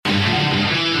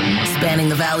spanning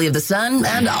the Valley of the Sun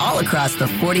and all across the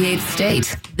 48th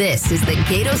state. This is the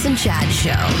Gatos and Chad Show.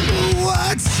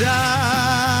 What's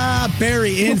up?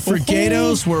 Barry in for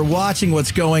Gatos. We're watching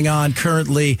what's going on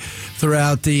currently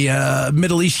throughout the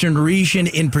Middle Eastern region.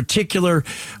 In particular,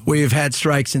 we've had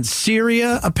strikes in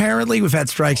Syria, apparently. We've had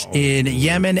strikes in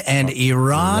Yemen and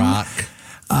Iran.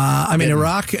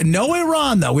 Iraq. No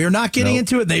Iran, though. We are not getting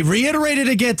into it. They reiterated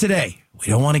again today. We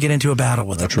don't want to get into a battle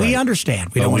with them. Right. We understand.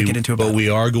 We don't want to get into a battle. But we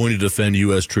are going to defend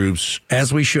U.S. troops.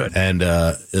 As we should. And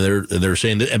they're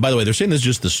saying that, and by the way, they're saying this is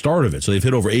just the start of it. So they've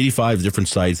hit over 85 different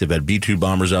sites. They've had B-2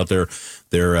 bombers out there.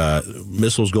 Their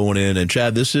missiles going in. And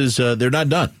Chad, this is, they're not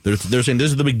done. They're saying this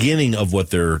is the beginning of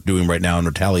what they're doing right now in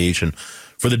retaliation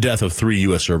for the death of 3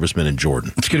 U.S. servicemen in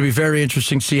Jordan. It's going to be very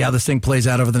interesting to see how this thing plays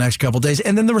out over the next couple of days.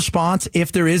 And then the response,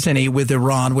 if there is any, with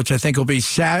Iran, which I think will be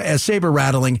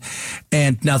saber-rattling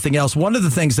and nothing else. One of the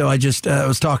things, though, I just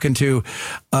was talking to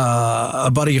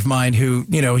a buddy of mine who,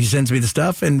 he sends me the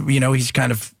stuff, and,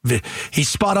 he's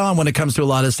spot on when it comes to a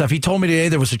lot of stuff. He told me today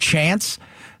there was a chance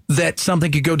that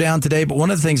something could go down today, but one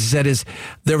of the things he said is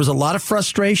there was a lot of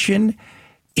frustration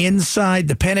inside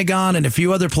the Pentagon and a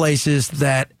few other places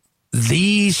that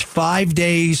these 5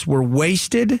 days were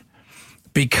wasted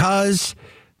because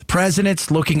the president's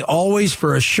looking always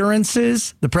for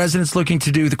assurances. The president's looking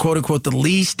to do the quote unquote the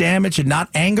least damage and not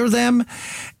anger them.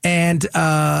 And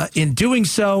in doing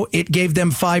so, it gave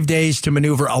them 5 days to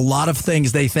maneuver a lot of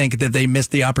things they think that they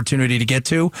missed the opportunity to get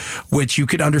to, which you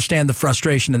could understand the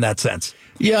frustration in that sense.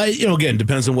 Yeah, again,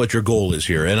 depends on what your goal is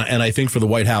here. And I think for the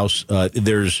White House,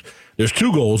 there's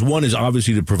 2 goals. One is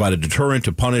obviously to provide a deterrent,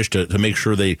 to punish, to make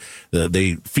sure they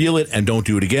feel it and don't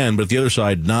do it again. But the other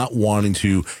side, not wanting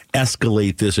to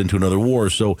escalate this into another war.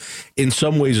 So in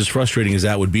some ways, as frustrating as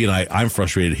that would be, and I'm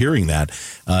frustrated hearing that,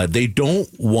 they don't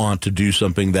want to do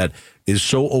something that is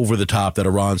so over the top that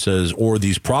Iran says, or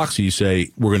these proxies say,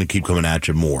 we're going to keep coming at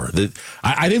you more.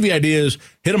 I think the idea is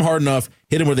hit them hard enough,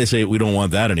 hit them where they say, we don't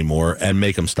want that anymore, and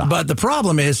make them stop. But the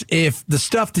problem is, if the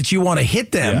stuff that you want to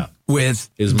hit them with,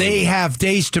 they have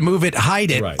days to move it, hide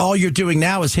it. Right. All you're doing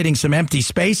now is hitting some empty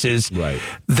spaces. Right.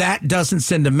 That doesn't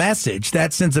send a message.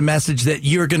 That sends a message that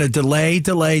you're going to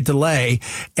delay,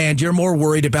 and you're more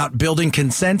worried about building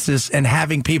consensus and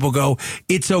having people go,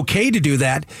 it's okay to do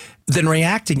that, than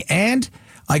reacting. And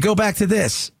I go back to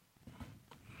this.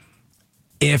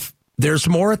 If there's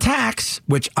more attacks,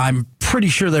 which I'm pretty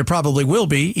sure there probably will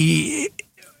be,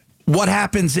 what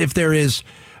happens if there is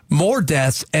more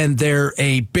deaths and they're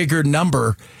a bigger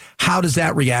number? How does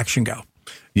that reaction go?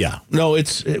 Yeah. No,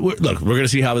 look, we're going to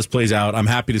see how this plays out. I'm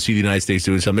happy to see the United States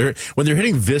doing something. When they're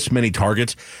hitting this many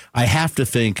targets, I have to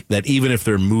think that even if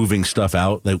they're moving stuff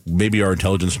out, that maybe our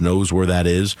intelligence knows where that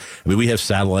is. I mean, we have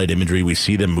satellite imagery. We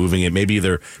see them moving it. Maybe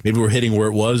we're hitting where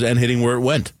it was and hitting where it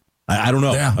went. I don't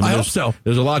know. Yeah, I hope so.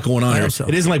 There's a lot going on here. So.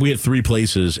 It isn't like we hit 3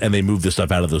 places and they moved the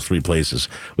stuff out of those 3 places.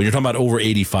 When you're talking about over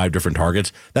 85 different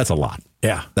targets, that's a lot.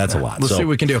 Yeah. That's a lot. Let's see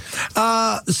what we can do.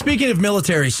 Speaking of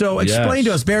military, so explain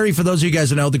to us, Barry, for those of you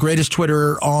guys who know, the greatest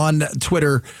Twitterer on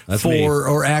Twitter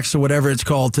or X or whatever it's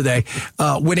called today,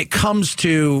 when it comes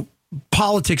to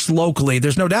politics locally,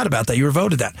 there's no doubt about that. You were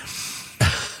voted that.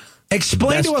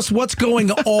 Explain to us what's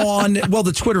going on. Well,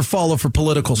 the Twitter follow for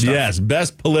political stuff. Yes,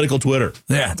 best political Twitter.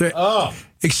 Yeah.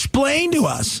 Explain to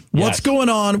us what's going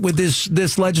on with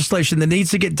this legislation that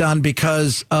needs to get done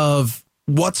because of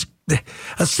what's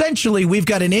essentially we've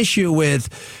got an issue with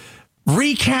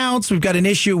recounts. We've got an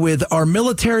issue with our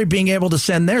military being able to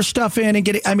send their stuff in and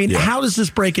get it. I mean, how does this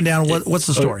break down? What's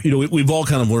the story? We've all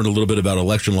kind of learned a little bit about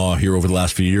election law here over the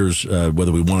last few years,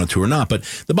 whether we wanted to or not. But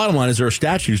the bottom line is there are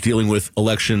statutes dealing with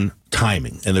election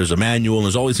timing, and there's a manual, and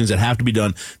there's all these things that have to be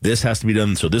done. This has to be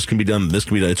done, so this can be done, this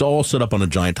can be done. It's all set up on a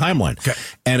giant timeline. Okay.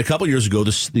 And a couple of years ago,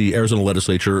 the Arizona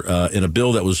legislature, in a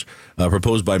bill that was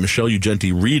proposed by Michelle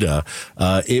Ugenti-Rita,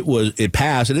 it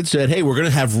passed, and it said, hey, we're going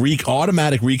to have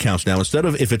automatic recounts now. Instead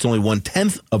of if it's only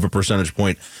 1/10 of a percentage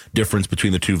point difference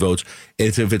between the 2 votes,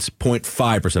 if it's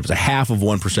 0.5%, if it's a half of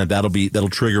 1%, that'll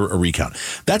trigger a recount.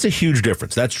 That's a huge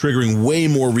difference. That's triggering way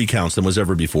more recounts than was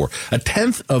ever before.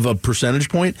 1/10 of a percentage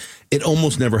point, it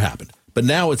almost never happened. But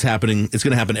now it's happening. It's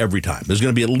going to happen every time. There's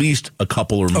going to be at least a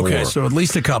couple or more. Okay, so at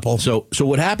least a couple. So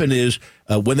what happened is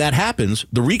when that happens,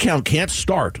 the recount can't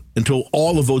start until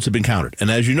all the votes have been counted. And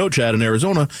as you know, Chad, in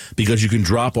Arizona, because you can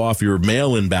drop off your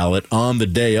mail-in ballot on the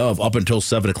day of up until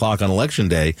 7 o'clock on Election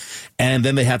Day, and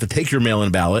then they have to take your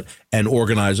mail-in ballot and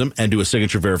organize them and do a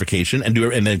signature verification and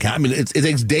then count. I mean, it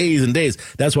takes days and days.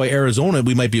 That's why Arizona,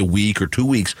 we might be a week or 2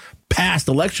 weeks past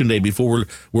Election Day before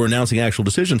we're announcing actual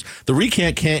decisions. The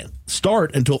recount can't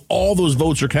start until all those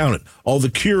votes are counted, all the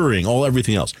curing, all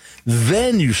everything else.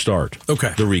 Then you start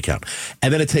the recount.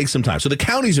 And then it takes some time. So the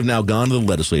counties have now gone to the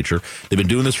legislature. They've been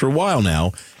doing this for a while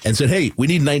now and said, hey, we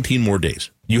need 19 more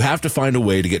days. You have to find a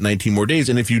way to get 19 more days.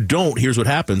 And if you don't, here's what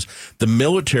happens. The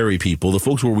military people, the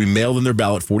folks where we mail in their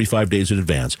ballot 45 days in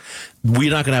advance,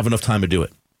 we're not going to have enough time to do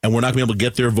it. And we're not going to be able to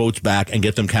get their votes back and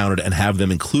get them counted and have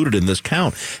them included in this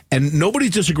count. And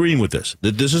nobody's disagreeing with this.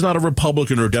 This is not a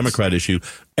Republican or a Democrat issue.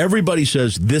 Everybody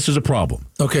says this is a problem.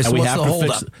 Okay, so what's the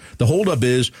holdup? The holdup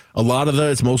is a lot of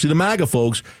it's mostly the MAGA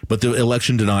folks, but the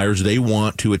election deniers, they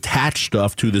want to attach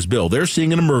stuff to this bill. They're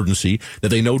seeing an emergency that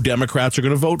they know Democrats are going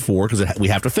to vote for because we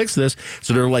have to fix this.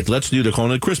 So they're like, they're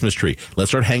calling it a Christmas tree. Let's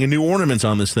start hanging new ornaments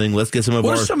on this thing. Let's get some of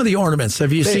What are some of the ornaments?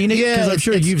 Have you seen it? Yeah, because I'm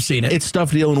sure you've seen it. It's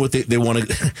stuff dealing with they want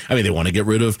to. They want to get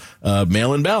rid of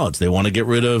mail-in ballots. They want to get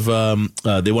rid of.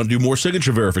 They want to do more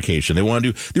signature verification. They want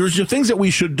to do. There's things that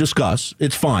we should discuss.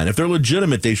 It's fine if they're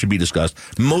legitimate. They should be discussed.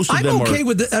 Most of them are. I'm okay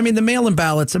with the mail-in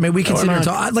ballots. I mean, we consider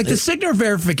it like the signature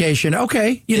verification.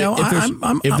 Okay,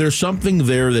 if there's something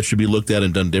there that should be looked at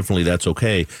and done differently, that's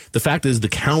okay. The fact is, the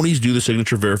counties do the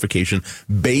signature verification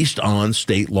based on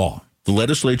state law. The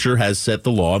legislature has set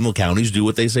the law, and the counties do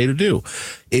what they say to do.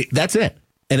 That's it.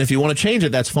 And if you want to change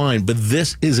it, that's fine. But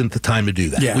this isn't the time to do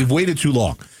that. Yeah. We've waited too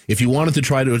long. If you wanted to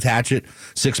try to attach it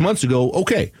 6 months ago,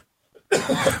 okay.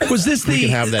 Was this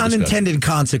the unintended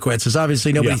consequences?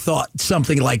 Obviously, nobody thought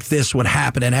something like this would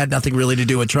happen and had nothing really to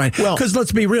do with trying. Because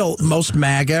let's be real, most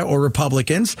MAGA or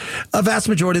Republicans, a vast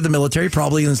majority of the military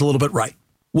probably is a little bit right.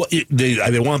 Well,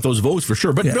 they want those votes for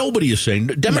sure, but nobody is saying,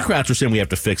 Democrats are saying we have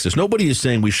to fix this. Nobody is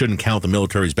saying we shouldn't count the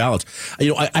military's ballots.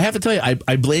 I have to tell you,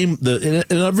 I blame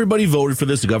and everybody voted for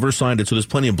this. The governor signed it, so there's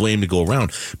plenty of blame to go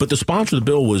around. But the sponsor of the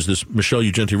bill was this Michelle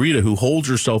Ugenti-Rita, who holds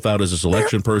herself out as a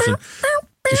selection person.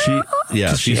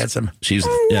 She's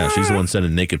the one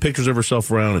sending naked pictures of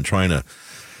herself around and trying to.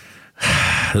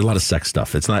 There's a lot of sex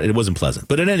stuff. It wasn't pleasant.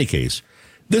 But in any case,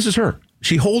 this is her.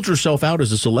 She holds herself out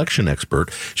as a selection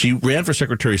expert. She ran for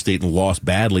Secretary of State and lost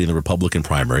badly in the Republican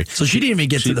primary. So she didn't even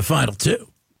get to the final two.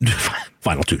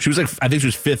 Final two. She was I think she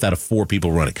was fifth out of four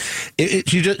people running.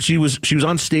 She was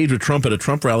on stage with Trump at a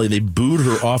Trump rally. They booed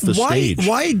her off the stage.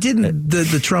 Why didn't the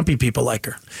Trumpy people like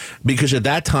her? Because at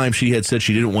that time she had said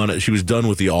she didn't want to. She was done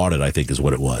with the audit, I think, is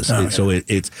what it was. So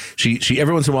she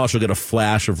every once in a while she'll get a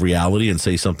flash of reality and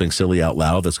say something silly out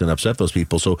loud that's going to upset those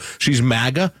people. So she's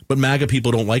MAGA, but MAGA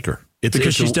people don't like her.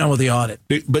 Because she's done with the audit.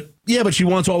 But she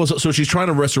wants all this. So she's trying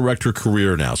to resurrect her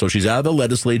career now. So she's out of the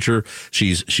legislature.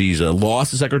 She's lost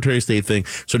the Secretary of State thing.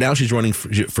 So now she's running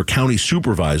for county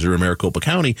supervisor in Maricopa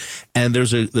County. And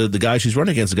there's the guy she's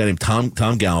running against, a guy named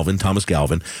Thomas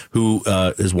Galvin, who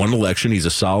has won an election. He's a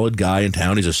solid guy in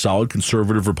town. He's a solid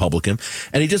conservative Republican.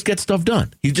 And he just gets stuff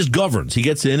done. He just governs. He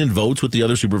gets in and votes with the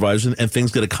other supervisors and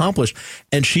things get accomplished.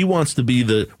 And she wants to be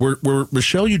where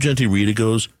Michelle Ugenti-Rita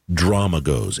goes, drama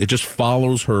goes. It just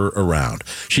follows her around.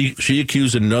 She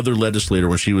accused another legislator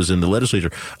when she was in the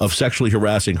legislature of sexually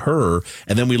harassing her,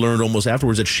 and then we learned almost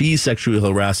afterwards that she's sexually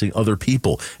harassing other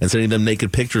people and sending them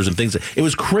naked pictures and things. It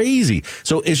was crazy.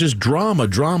 So it's just drama,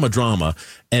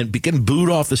 and getting booed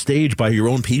off the stage by your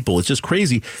own people. It's just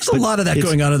crazy. There's a lot of that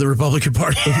going on in the Republican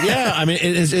Party. Yeah, I mean,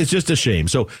 it's just a shame.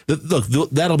 So, look,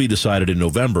 that'll be decided in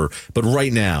November. But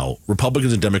right now,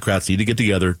 Republicans and Democrats need to get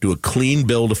together, do a clean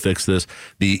bill to fix this.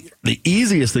 The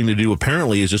easiest thing to do,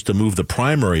 apparently, is just to move the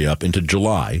primary up into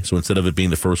July. So instead of it being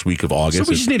the first week of August. So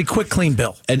we just need a quick, clean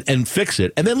bill. And fix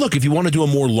it. And then, look, if you want to do a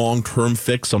more long-term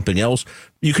fix, something else,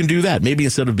 you can do that. Maybe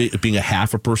instead of being a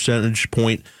 0.5 percentage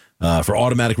point, for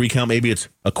automatic recount, maybe it's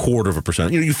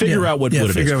 0.25%. You figure out what it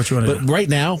is. Figure out what you want to do. But right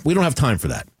now, we don't have time for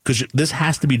that because this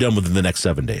has to be done within the next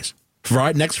 7 days.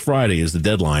 Next Friday is the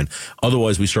deadline.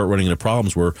 Otherwise, we start running into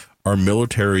problems where our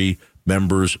military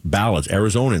members' ballots,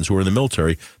 Arizonans who are in the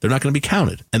military, they're not going to be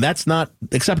counted. And that's not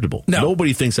acceptable. No.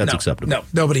 Nobody thinks that's acceptable. No,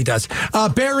 nobody does.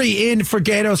 Barry in for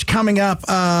Gatos coming up.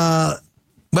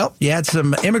 You had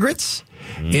some immigrants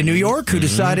in New York who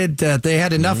decided that they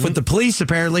had enough with the police,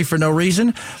 apparently for no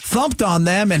reason, thumped on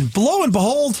them, and lo and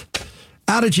behold,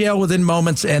 out of jail within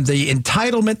moments, and the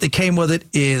entitlement that came with it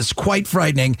is quite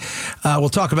frightening. We'll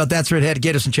talk about that straight ahead.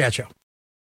 Gatos and Chat Show.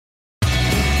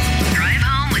 Drive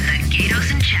home with the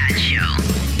Gatos and Chat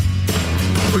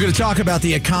Show. We're going to talk about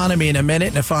the economy in a minute,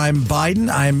 and if I'm Biden,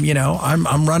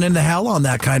 I'm running to hell on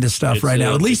that kind of stuff right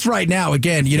now. At least right now,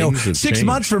 again, 6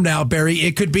 months from now, Barry,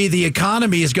 it could be the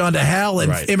economy has gone to hell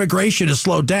and immigration has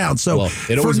slowed down. So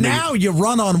for now, you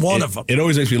run on one of them. It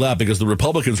always makes me laugh because the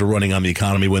Republicans were running on the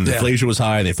economy when the inflation was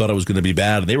high and they thought it was going to be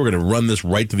bad, and they were going to run this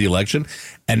right to the election.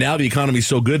 And now the economy's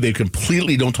so good, they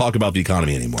completely don't talk about the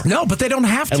economy anymore. No, but they don't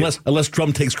have to. Unless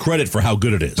Trump takes credit for how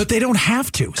good it is. But they don't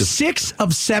have to. 6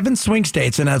 of 7 swing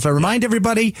states. And as I remind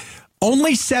everybody,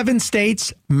 only 7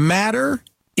 states matter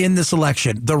in this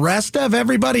election. The rest of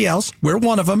everybody else, we're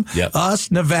one of them. Yep.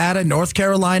 Us, Nevada, North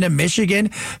Carolina,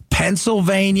 Michigan,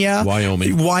 Pennsylvania,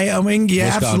 Wyoming. Yeah, Wisconsin.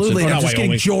 absolutely. I'm just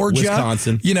kidding. Georgia,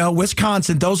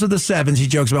 Wisconsin. Those are the 7s. He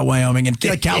jokes about Wyoming. And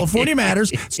California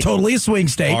matters. It's totally a swing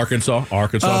state. Arkansas,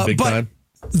 big time.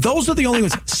 Those are the only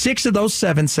ones. 6 of those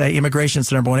 7 say immigration's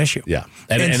the number one issue. Yeah,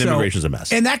 and immigration's a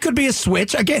mess. And that could be a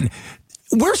switch. Again,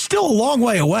 we're still a long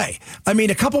way away. I mean,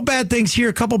 a couple bad things here,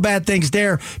 a couple bad things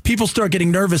there. People start getting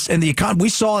nervous, and the economy. We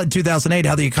saw in 2008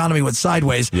 how the economy went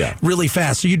sideways really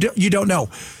fast. So you don't know.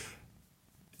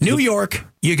 New York,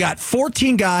 you got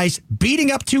 14 guys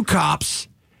beating up 2 cops.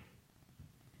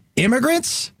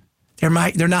 Immigrants? They're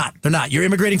not. You're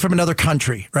immigrating from another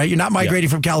country, right? You're not migrating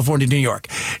from California to New York.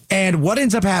 And what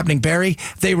ends up happening, Barry,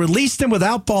 they release them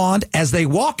without bond. As they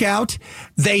walk out,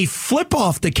 they flip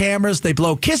off the cameras, they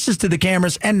blow kisses to the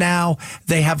cameras, and now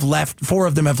they have left. 4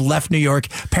 of them have left New York,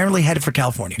 apparently headed for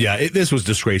California. Yeah, this was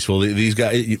disgraceful. These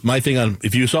guys, my thing on,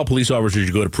 if you saw police officers,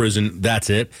 you go to prison, that's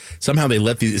it. Somehow they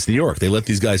it's New York. They let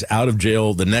these guys out of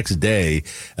jail the next day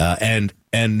and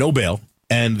no bail.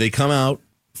 And they come out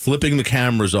flipping the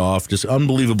cameras off, just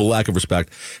unbelievable lack of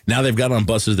respect. Now they've got on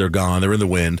buses, they're gone, they're in the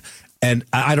wind. And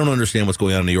I don't understand what's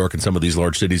going on in New York and some of these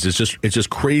large cities. It's just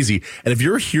crazy. And if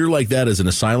you're here like that as an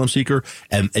asylum seeker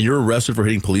and you're arrested for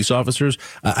hitting police officers,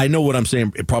 I know what I'm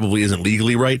saying. It probably isn't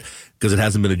legally right because it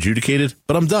hasn't been adjudicated.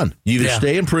 But I'm done. You either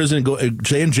stay in prison,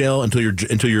 stay in jail until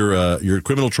your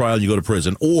criminal trial, and you go to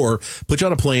prison, or put you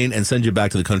on a plane and send you back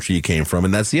to the country you came from,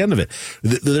 and that's the end of it.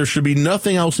 There should be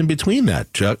nothing else in between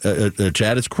that, Chuck.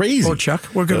 Chad, it's crazy. Or Chuck,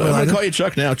 we're good. I'm going to call you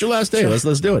Chuck now. It's your last day. Sure.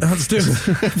 Let's do it. Let's do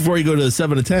it before you go to the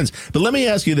 7 to 10s. But let me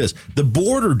ask you this: the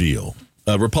border deal.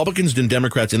 Republicans and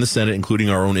Democrats in the Senate, including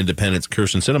our own independents,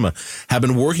 Kirsten Sinema, have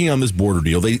been working on this border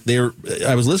deal.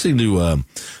 I was listening to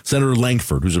Senator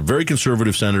Lankford, who's a very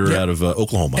conservative senator out of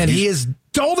Oklahoma. And he has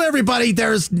told everybody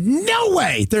there's no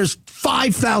way there's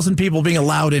 5,000 people being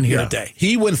allowed in here a day.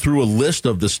 He went through a list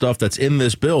of the stuff that's in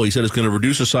this bill. He said it's going to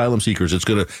reduce asylum seekers. It's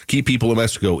going to keep people in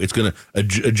Mexico. It's going to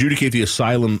adjudicate the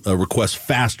asylum request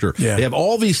faster. Yeah. They have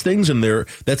all these things in there.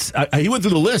 He went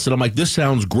through the list, and I'm like, this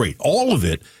sounds great. All of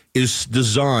it is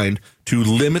designed to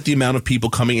limit the amount of people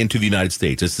coming into the United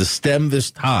States. It's to stem this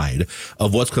tide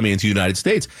of what's coming into the United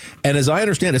States. And as I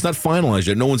understand, it's not finalized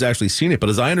yet. No one's actually seen it. But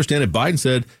as I understand it, Biden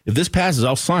said, if this passes,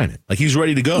 I'll sign it. Like, he's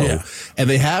ready to go. Yeah.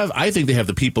 And I think they have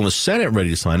the people in the Senate ready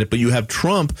to sign it. But you have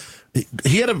Trump.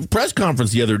 He had a press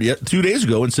conference 2 days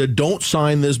ago and said, "Don't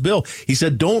sign this bill." He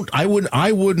said, I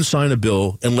wouldn't sign a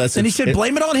bill unless." And he said,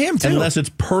 "Blame it on him too." Unless it's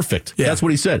perfect. Yeah. That's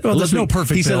what he said. Well, there's no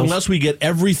perfect. He said, "Unless we get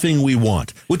everything we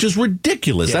want," which is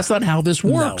ridiculous. Yeah. That's not how this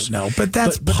works. No, but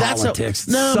that's politics.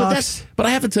 But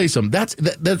I have to tell you something.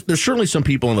 There's certainly some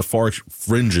people on the far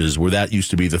fringes where that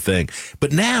used to be the thing.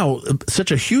 But now, such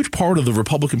a huge part of the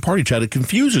Republican Party, Chad, it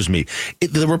confuses me.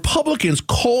 The Republicans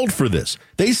called for this.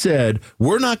 They said,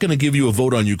 "We're not going to give you a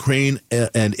vote on Ukraine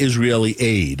and Israeli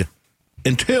aid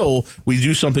until we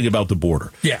do something about the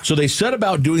border." Yeah. So they set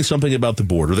about doing something about the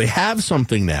border. They have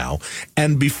something now.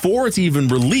 And before it's even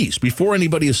released, before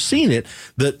anybody has seen it,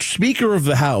 the Speaker of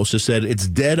the House has said it's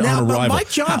dead on arrival. But Mike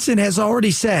Johnson has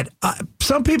already said,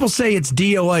 some people say it's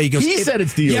DOA. He said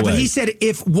it's DOA. Yeah, but he said,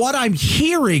 if what I'm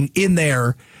hearing in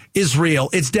there is real,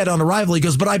 it's dead on arrival. He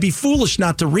goes, but I'd be foolish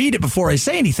not to read it before I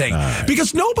say anything,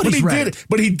 because nobody's read it.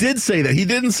 But he did say that. He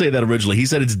didn't say that originally. He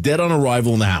said it's dead on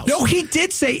arrival in the House. No, he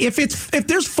did say if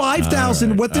there's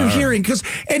 5,000, what they're hearing.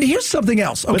 And here's something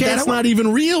else. Okay, but that's not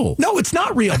even real. No, it's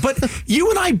not real. But you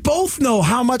and I both know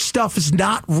how much stuff is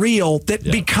not real that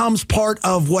becomes part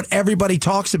of what everybody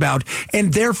talks about,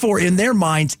 and therefore in their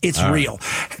minds it's real.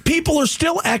 People are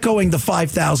still echoing the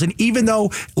 5,000, even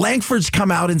though Lankford's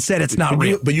come out and said it's not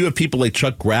real. But you have people like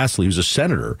Chuck Grassley, who's a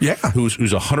senator, who's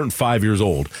 105 years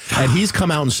old, and he's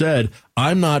come out and said,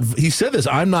 he said this,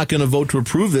 "I'm not going to vote to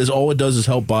approve this. All it does is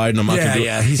help Biden. I'm not going to do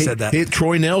it." He said that.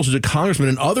 Troy Nehls, who's a congressman,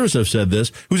 and others have said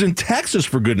this, who's in Texas,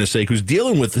 for goodness sake,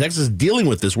 dealing with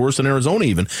this worse than Arizona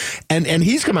even. And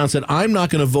he's come out and said, "I'm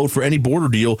not going to vote for any border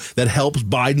deal that helps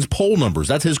Biden's poll numbers."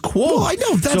 That's his quote. Well, I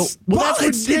know. That's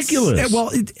ridiculous.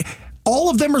 All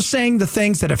of them are saying the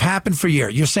things that have happened for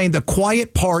years. You're saying the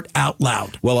quiet part out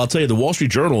loud. Well, I'll tell you, the Wall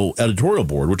Street Journal editorial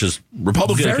board, which is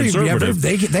Republican and conservative,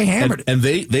 they hammered it. And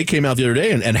they came out the other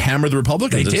day and hammered the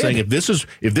Republicans and saying, if this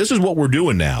is what we're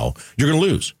doing now, you're going to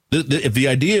lose. If the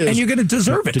idea is, and you're going to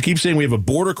deserve it, to keep saying we have a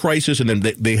border crisis, and then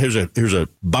here's a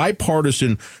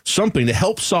bipartisan something to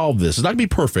help solve this. It's not going to be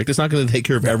perfect. It's not going to take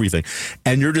care of everything.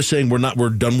 And you're just saying we're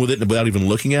done with it without even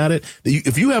looking at it.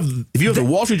 If you have the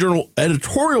Wall Street Journal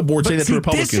editorial board saying that to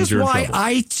Republicans, this is you're why in trouble.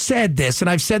 I said this, and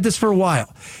I've said this for a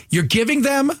while. You're giving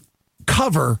them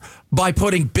cover by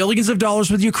putting billions of dollars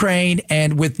with Ukraine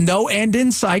and with no end in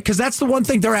sight, because that's the one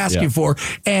thing they're asking for,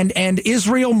 and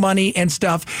Israel money and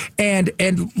stuff. And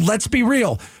let's be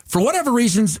real, for whatever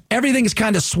reasons, everything is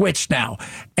kind of switched now,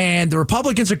 and the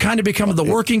Republicans are kind of becoming the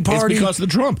working party. It's because of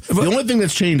the Trump. The only thing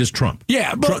that's changed is Trump.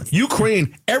 Yeah, but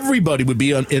Ukraine, everybody would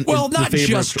be in not favor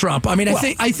just Trump. I mean,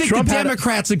 I think Trump the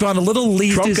Democrats have gone a little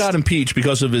least. Trump got impeached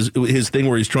because of his thing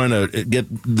where he's trying to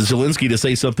get Zelensky to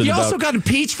say something. He about... also got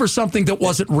impeached for something that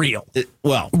wasn't real.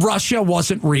 Russia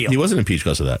wasn't real. He wasn't impeached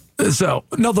because of that. So,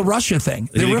 no, the Russia thing.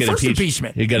 They were first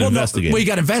impeachment. He got investigated. He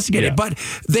got investigated, but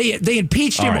they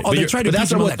impeached him. Right. They tried to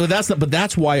impeach him. But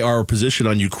that's why our position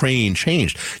on Ukraine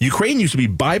changed. Ukraine used to be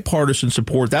bipartisan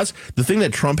support. That's the thing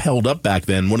that Trump held up back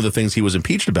then. One of the things he was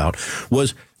impeached about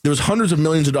was there was hundreds of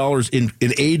millions of dollars in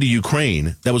aid to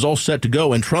Ukraine that was all set to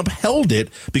go, and Trump held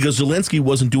it because Zelensky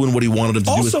wasn't doing what he wanted him to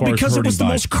do. Also, because it was the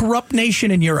most corrupt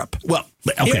nation in Europe. Well,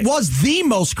 okay. It was the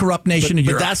most corrupt nation in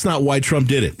Europe. But that's not why Trump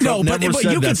did it. Trump but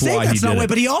you can say that's not why.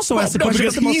 But he also asked the question.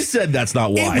 Because he said that's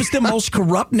not why. It was the most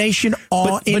corrupt nation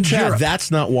in Europe. That's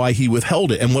not why he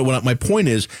withheld it. And my point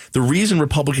is, the reason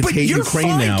Republicans hate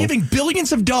Ukraine now, giving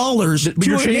billions of dollars to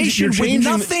a nation with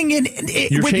nothing in.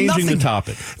 You're changing the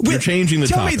topic. You're changing the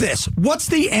topic. Tell me this: what's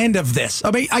the end of this? I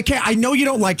mean, I know you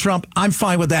don't like Trump. I'm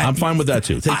fine with that. I'm fine with that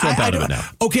too. Take Trump out of it now.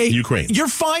 Okay, Ukraine. You're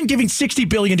fine giving $60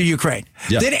 billion to Ukraine,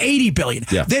 then $80 billion,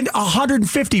 then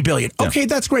 $150 billion. Okay,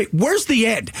 that's great. Where's the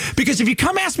end? Because if you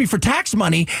come ask me for tax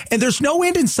money and there's no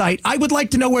end in sight, I would like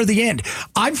to know where the end.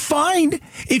 I'm fine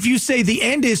if you say the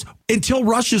end is until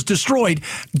Russia's destroyed.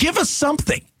 Give us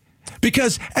something.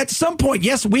 Because at some point,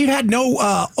 yes, we've had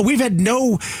nobody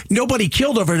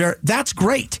killed over there. That's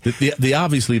great.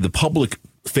 Obviously the public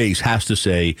face has to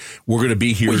say we're going to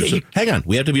be here. Hang on,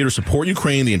 we have to be here to support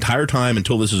Ukraine the entire time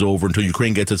until this is over, until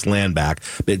Ukraine gets its land back,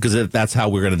 because that's how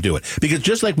we're going to do it. Because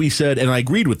just like we said, and I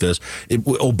agreed with this,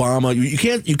 Obama, you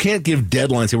can't give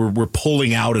deadlines that we're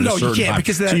pulling out at a certain time.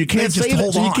 Because so you can't say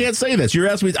that. So you can't say this. You're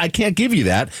asking me. I can't give you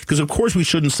that because of course we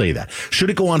shouldn't say that.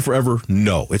 Should it go on forever?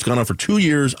 No, it's gone on for 2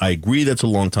 years. I agree that's a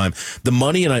long time. The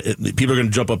money people are going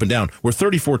to jump up and down. We're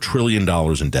 $34 trillion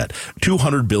in debt,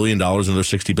 $200 billion, another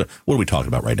 $60 billion. What are we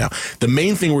talking about right now? The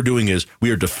main thing we're doing is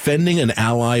we are defending an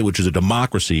ally, which is a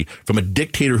democracy, from a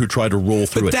dictator who tried to roll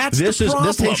through it.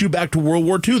 This takes you back to World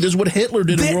War II. This is what Hitler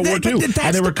did in World War II.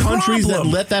 And there were countries that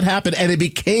let that happen, and it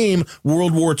became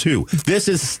World War II. This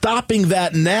is stopping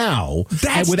that now,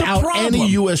 and without any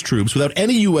U.S. troops, without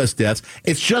any U.S. deaths.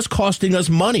 It's just costing us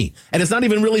money. And it's not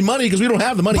even really money because we don't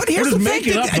have the money. But here's we're just the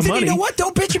making thing. up the money. You know what?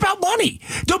 Don't bitch about money.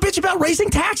 Don't bitch about raising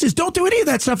taxes. Don't do any of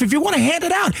that stuff. If you want to hand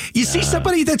it out, you see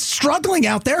somebody that's struggling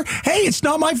out there, hey, it's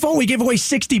not my fault we gave away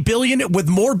 $60 billion with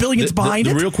more billions behind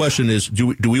it. The real question is,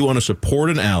 do we want to support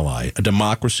an ally, a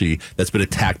democracy that's been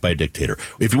attacked by a dictator?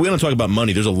 If we want to talk about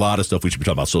money, there's a lot of stuff we should be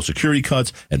talking about: Social Security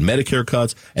cuts and Medicare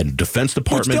cuts and Defense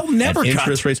Department and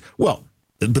interest rates. Well,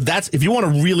 but that's if you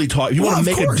want to really talk, if you want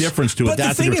to make a difference to it.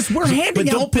 That's the thing is, we're handing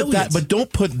out billions. But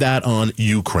don't put that on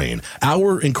Ukraine.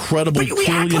 Our incredible $1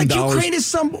 trillion. Ukraine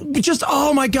is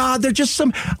oh my God, they're just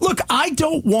some. Look, I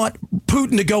don't want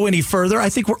Putin to go any further. I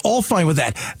think we're all fine with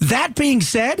that. That being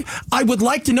said, I would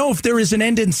like to know if there is an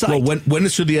end in sight. Well, when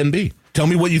should the end be? Tell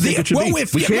me what you think it should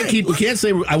be. We can't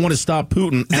say I want to stop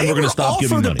Putin and we're going to stop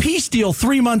giving money. They were offered a peace deal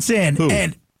 3 months in,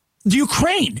 and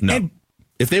Ukraine. No. And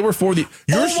if they were for the,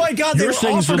 oh my God, they were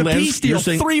offered a peace deal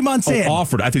 3 months in.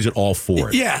 Offered, I think it's all for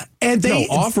it. Yeah, and they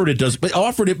offered it but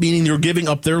offered it meaning you're giving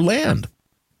up their land.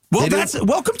 Well, that's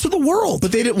welcome to the world.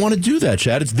 But they didn't want to do that,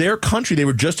 Chad. It's their country. They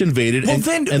were just invaded. Well,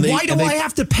 why do I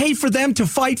have to pay for them to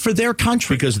fight for their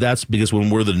country? Because when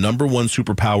we're the number one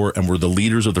superpower and we're the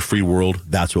leaders of the free world,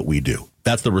 that's what we do.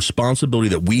 That's the responsibility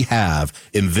that we have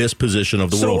in this position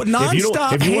of the world. If you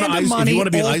want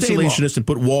to be an isolationist and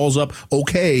put walls up,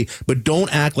 okay, but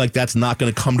don't act like that's not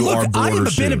going to come to our borders.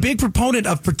 I've been a big proponent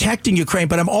of protecting Ukraine,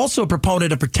 but I'm also a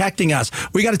proponent of protecting us.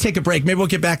 We got to take a break. Maybe we'll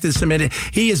get back to this in a minute.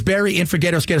 He is Barry in for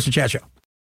Gatos and Chat Show.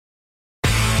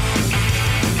 It's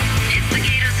the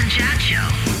Gatos and Chat Show.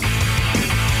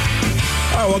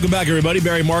 All right, welcome back, everybody.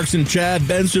 Barry Marks and Chad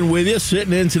Benson with you,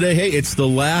 sitting in today. Hey, it's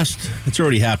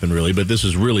already happened, really, but this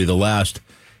is really the last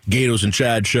Gatos and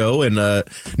Chad show, and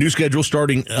new schedule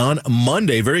starting on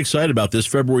Monday. Very excited about this,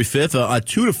 February 5th,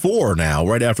 2 to 4 now,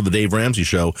 right after the Dave Ramsey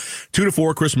show. 2 to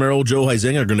 4, Chris Merrill, Joe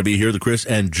Huizenga are going to be here, the Chris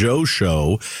and Joe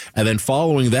show. And then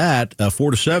following that, 4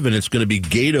 to 7, it's going to be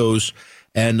Gatos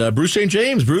and Bruce St.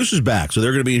 James. Bruce is back, so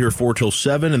they're going to be here 4 till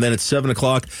 7, and then at 7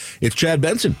 o'clock, it's Chad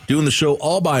Benson doing the show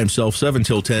all by himself, 7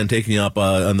 till 10, taking you up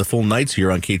on the full nights here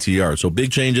on KTR. So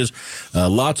big changes,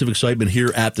 lots of excitement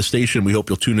here at the station. We hope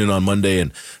you'll tune in on Monday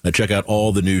and check out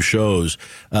all the new shows.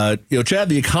 Chad,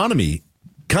 the economy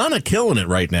kind of killing it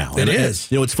right now. It is.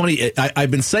 It's funny.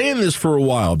 I've been saying this for a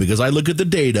while because I look at the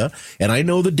data, and I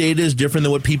know the data is different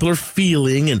than what people are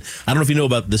feeling. And I don't know if you know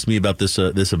about this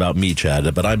about me,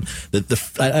 Chad, but I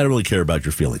don't really care about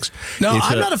your feelings. No,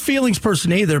 I'm not a feelings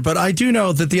person either, but I do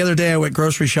know that the other day I went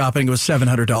grocery shopping. It was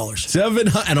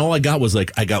 $700. And all I got was I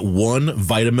got one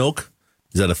Vitamilk.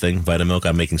 Is that a thing? Vitamilk?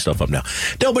 I'm making stuff up now.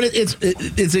 No, but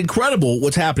it's incredible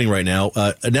what's happening right now.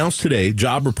 Announced today,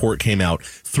 job report came out,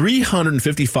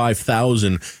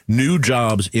 355,000 new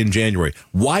jobs in January.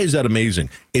 Why is that amazing?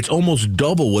 It's almost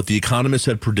double what the economists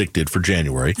had predicted for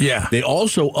January. Yeah. They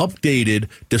also updated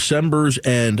December's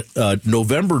and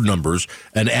November numbers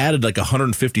and added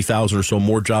 150,000 or so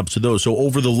more jobs to those. So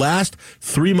over the last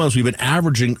 3 months, we've been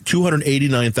averaging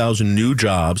 289,000 new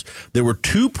jobs. There were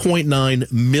 2.9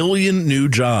 million new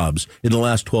jobs in the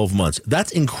last 12 months.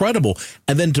 That's incredible.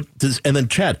 And then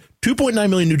Chad, 2.9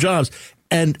 million new jobs,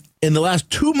 and in the last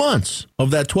 2 months of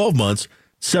that 12 months,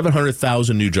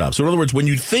 700,000 new jobs. So in other words, when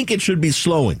you think it should be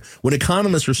slowing, when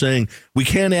economists are saying we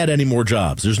can't add any more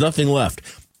jobs, there's nothing left,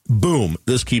 boom,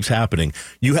 this keeps happening.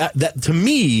 You have that. To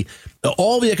me,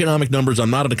 all the economic numbers,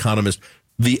 I'm not an economist,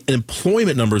 the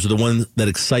employment numbers are the ones that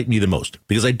excite me the most,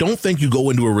 because I don't think you go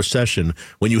into a recession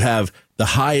when you have the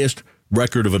highest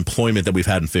record of employment that we've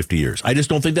had in 50 years. I just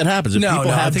don't think that happens. If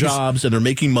people have jobs and they're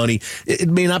making money, it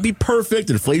may not be perfect.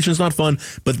 Inflation's not fun,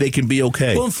 but they can be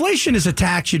okay. Well, inflation is a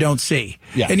tax you don't see.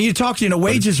 Yeah. And you talk,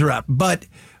 wages are up, but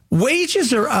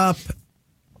wages are up.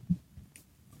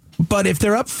 But if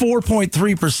they're up 4.3%,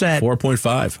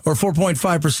 4.5 or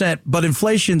 4.5%, but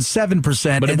inflation's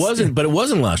 7%. But it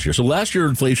wasn't last year. So last year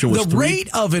inflation was the rate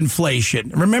of inflation.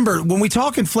 Remember, when we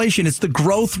talk inflation, it's the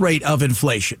growth rate of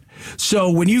inflation.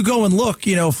 So when you go and look,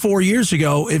 4 years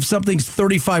ago, if something's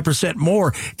 35%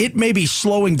 more, it may be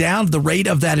slowing down the rate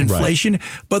of that inflation, right,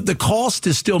 but the cost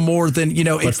is still more than,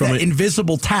 it's that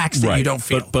invisible tax that you don't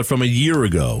feel. But from a year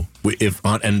ago,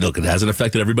 and look, it hasn't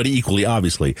affected everybody equally,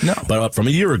 obviously. No. But from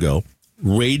a year ago,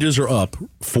 wages are up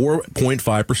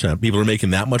 4.5%. People are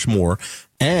making that much more.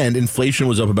 And inflation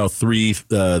was up about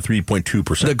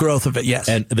 3.2%. The growth of it, yes.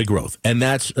 And the growth. And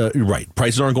that's right.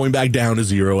 Prices aren't going back down to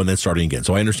zero and then starting again.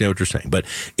 So I understand what you're saying. But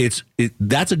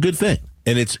that's a good thing.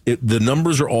 And the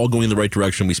numbers are all going in the right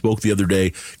direction. We spoke the other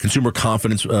day. Consumer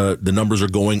confidence, the numbers are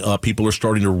going up. People are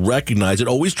starting to recognize it.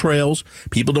 Always trails.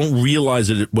 People don't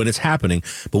realize it when it's happening.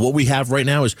 But what we have right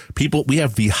now is we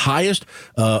have the highest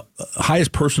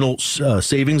personal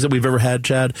savings that we've ever had,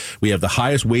 Chad. We have the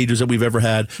highest wages that we've ever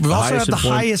had. We also have the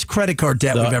highest credit card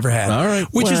debt we've ever had. All right.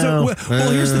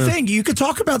 Here's the thing. You could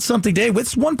talk about something today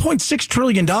with $1.6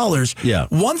 trillion. Yeah.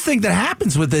 One thing that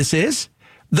happens with this is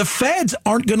the feds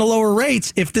aren't going to lower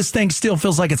rates if this thing still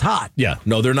feels like it's hot. Yeah,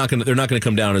 no, they're not going to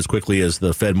come down as quickly as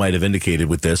the Fed might have indicated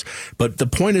with this. But the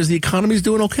point is, the economy's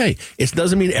doing okay. It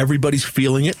doesn't mean everybody's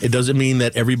feeling it. It doesn't mean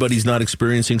that everybody's not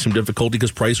experiencing some difficulty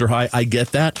because prices are high. I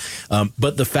get that.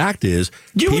 But the fact is,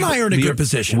 you and I are in a good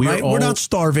position, right? We're not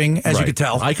starving, as you can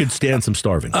tell. I could stand some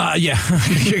starving. Yeah,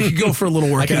 you could go for a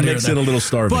little workout. I can mix in a little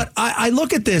starving. But I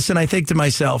look at this and I think to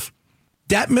myself,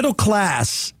 that middle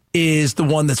class is the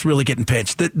one that's really getting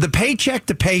pinched. The paycheck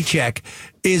to paycheck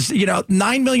is,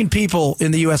 9 million people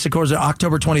in the U.S., according to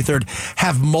October 23rd,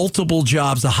 have multiple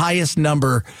jobs, the highest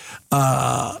number.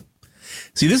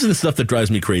 See, this is the stuff that drives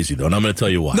me crazy, though, and I'm going to tell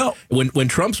you why. No. When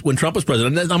Trump was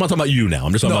president, I'm not talking about you now.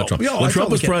 I'm just talking about Trump. When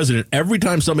Trump was president, every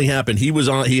time something happened,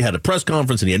 he had a press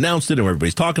conference and he announced it, and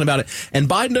everybody's talking about it. And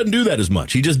Biden doesn't do that as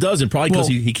much. He just doesn't, probably because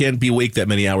he can't be awake that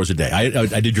many hours a day.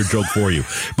 I did your joke for you,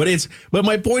 but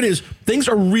my point is, things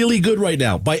are really good right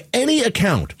now. By any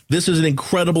account, this is an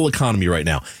incredible economy right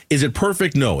now. Is it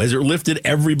perfect? No. Has it lifted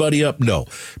everybody up? No.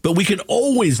 But we can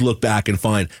always look back and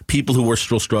find people who are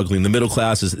still struggling. The middle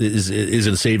class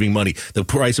isn't saving money. The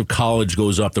price of college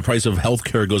goes up. The price of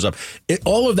healthcare goes up.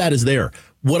 All of that is there.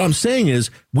 What I'm saying is,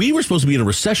 we were supposed to be in a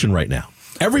recession right now.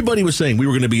 Everybody was saying we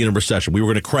were going to be in a recession. We were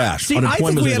going to crash. See, I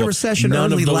think we had a recession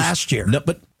early last year. No,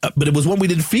 but But it was one we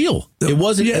didn't feel. It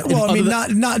wasn't. Yeah, well, I mean,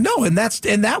 no, and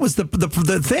that was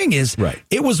the thing is, right.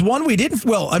 It was one we didn't.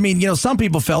 Well, I mean, some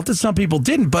people felt it, some people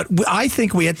didn't, but I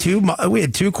think we had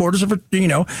two quarters of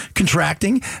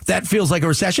contracting. That feels like a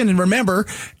recession. And remember,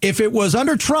 if it was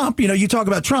under Trump, you talk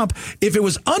about Trump. If it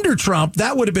was under Trump,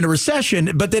 that would have been a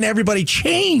recession. But then everybody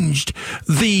changed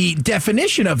the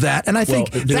definition of that, and I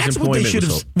think that's what they should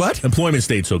have. What employment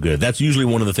stayed so good? That's usually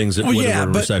one of the things that when a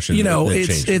recession.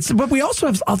 It's but we also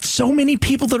have so many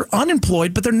people that are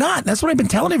unemployed, but they're not. That's what I've been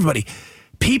telling everybody.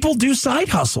 People do side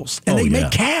hustles and they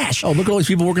make cash. Oh, look at all these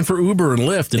people working for Uber and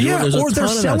Lyft. And or they're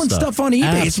selling stuff on eBay.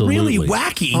 Absolutely. It's really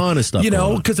wacky. Honest stuff.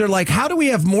 Because they're like, how do we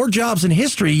have more jobs in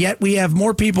history, yet we have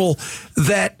more people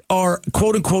that are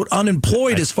quote unquote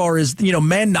unemployed as far as,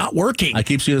 men not working? I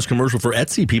keep seeing this commercial for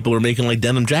Etsy. People are making like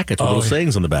denim jackets with little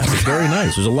sayings on the back. It's very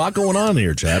nice. There's a lot going on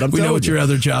here, Chad. We know what your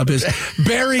other job is.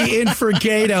 Barry in for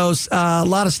Gatos. A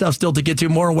lot of stuff still to get to.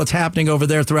 More on what's happening over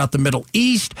there throughout the Middle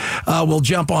East. We'll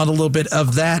jump on a little bit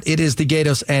of that. It is the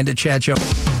Gatos and Chad Show. The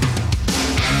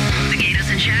Gatos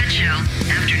and Chad Show,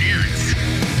 afternoons.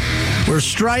 We're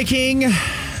striking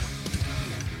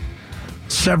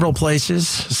several places: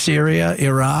 Syria,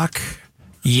 Iraq,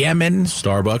 Yemen.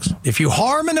 Starbucks. If you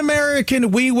harm an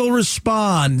American, we will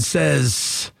respond,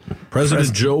 says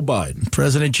President Joe Biden.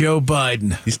 President Joe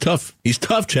Biden. He's tough. He's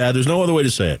tough, Chad. There's no other way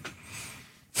to say it.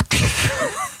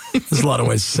 There's a lot of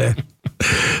ways to say it.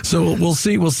 So we'll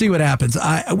see. We'll see what happens.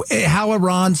 How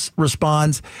Iran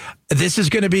responds. This is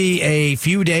going to be a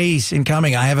few days in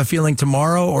coming. I have a feeling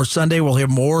tomorrow or Sunday we'll hear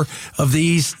more of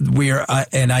these.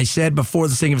 And I said before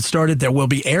this thing started, there will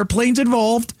be airplanes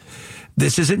involved.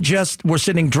 This isn't just we're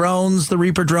sending drones, the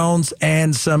Reaper drones,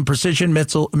 and some precision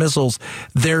missiles.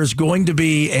 There's going to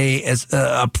be a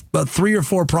 3 or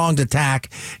 4 pronged attack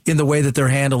in the way that they're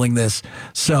handling this.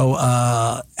 So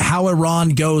how Iran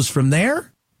goes from there,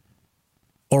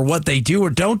 or what they do or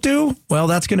don't do, well,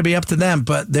 that's going to be up to them.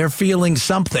 But they're feeling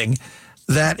something.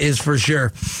 That is for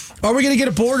sure. Are we going to get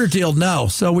a border deal? No.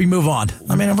 So we move on.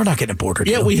 I mean, we're not getting a border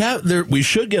deal. Yeah, we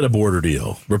should get a border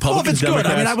deal. Republicans, well, if it's Democrats.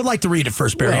 Good. I mean, I would like to read it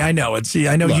first, Barry. Well, I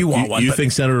know you want one. You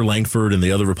think Senator Langford and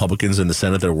the other Republicans in the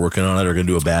Senate that are working on it are going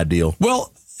to do a bad deal?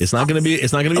 Well, it's not going to be.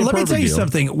 It's not going to be. Let me tell you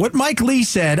something. What Mike Lee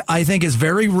said, I think, is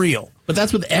very real. But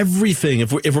that's with everything.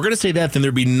 If we're going to say that, then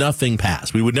there'd be nothing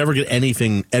passed. We would never get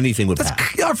anything. Anything would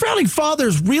pass. Our founding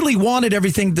fathers really wanted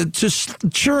everything to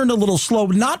just churn a little slow,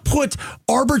 not put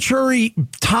arbitrary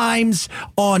times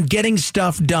on getting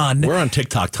stuff done. We're on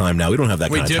TikTok time now. We don't have that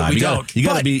kind of time. You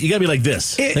got to be like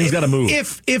this. Things got to move.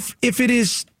 If it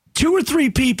is 2 or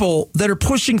 3 people that are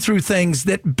pushing through things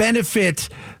that benefit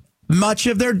much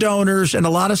of their donors and a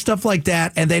lot of stuff like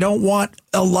that, and they don't want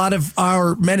a lot of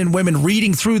our men and women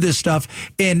reading through this stuff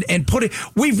and put it.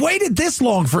 We've waited this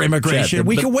long for immigration. Yeah,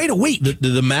 we can wait a week.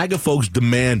 The MAGA folks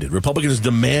demanded, Republicans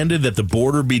demanded that the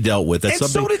border be dealt with.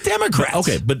 That's so did Democrats.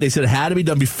 Okay, but they said it had to be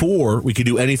done before we could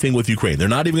do anything with Ukraine. They're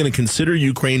not even going to consider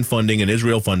Ukraine funding and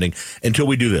Israel funding until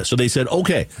we do this. So they said,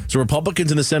 okay. So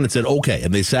Republicans in the Senate said, okay.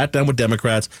 And they sat down with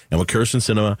Democrats and with Kyrsten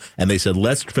Sinema, and they said,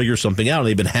 let's figure something out. And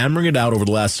they've been hammering it out over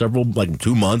the last several,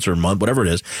 2 months or a month, whatever it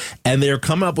is. And they're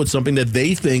coming up with something that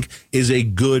they think is a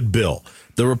good bill.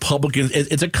 The Republicans,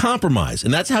 it's a compromise,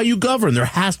 and that's how you govern. There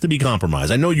has to be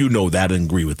compromise. I know you know that and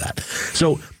agree with that.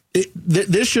 So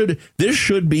this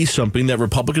should be something that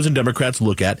Republicans and Democrats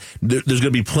look at. There's going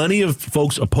to be plenty of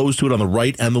folks opposed to it on the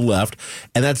right and the left,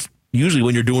 and that's usually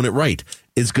when you're doing it right.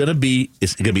 It's going to be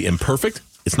imperfect.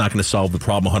 It's not going to solve the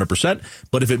problem 100%,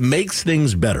 but if it makes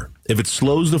things better, if it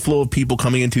slows the flow of people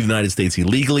coming into the United States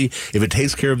illegally, if it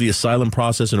takes care of the asylum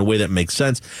process in a way that makes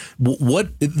sense,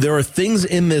 there are things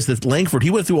in this that Langford,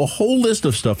 he went through a whole list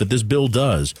of stuff that this bill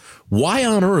does. Why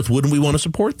on earth wouldn't we want to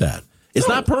support that? It's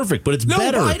not perfect, but it's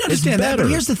better. No, I understand that. But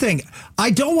here's the thing.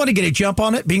 I don't want to get a jump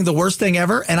on it being the worst thing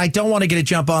ever, and I don't want to get a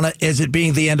jump on it as it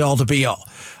being the end all to be all.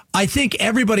 I think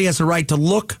everybody has a right to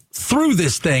look through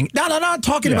this thing. No, not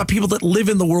talking about people that live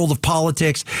in the world of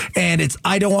politics, and it's,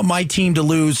 I don't want my team to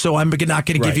lose, so I'm not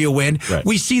going to give you a win. Right.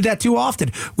 We see that too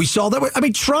often. We saw that. I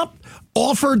mean, Trump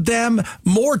offered them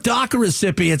more DACA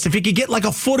recipients if he could get like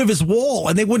a foot of his wall,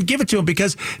 and they wouldn't give it to him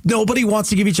because nobody wants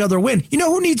to give each other a win. You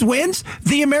know who needs wins?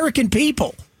 The American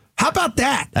people. How about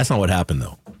that? That's not what happened,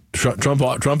 though.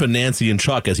 Trump and Nancy and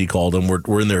Chuck, as he called them,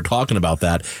 were in there talking about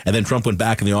that. And then Trump went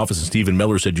back in the office and Stephen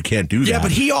Miller said, you can't do that. Yeah,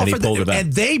 but he offered it back.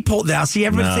 And they pulled out. See,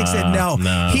 everybody thinks that no.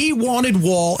 He wanted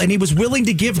Wall, and he was willing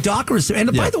to give DACA recipients.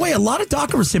 And by the way, a lot of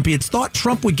DACA recipients thought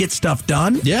Trump would get stuff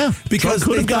done. Yeah, because Trump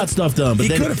could have got stuff done, but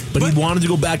he wanted to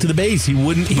go back to the base. He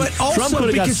wouldn't. Trump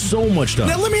could have got so much done.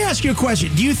 Now, let me ask you a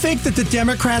question. Do you think that the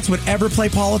Democrats would ever play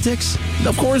politics?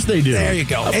 Of course they do. There you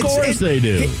go. Of course they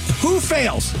do. Who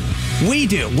fails? We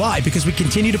do. Why? Because we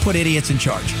continue to put idiots in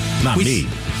charge. Not me.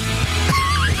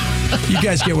 You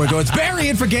guys get where it goes. It's Barry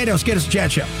in for Gatos. Gatos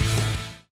Chat Show.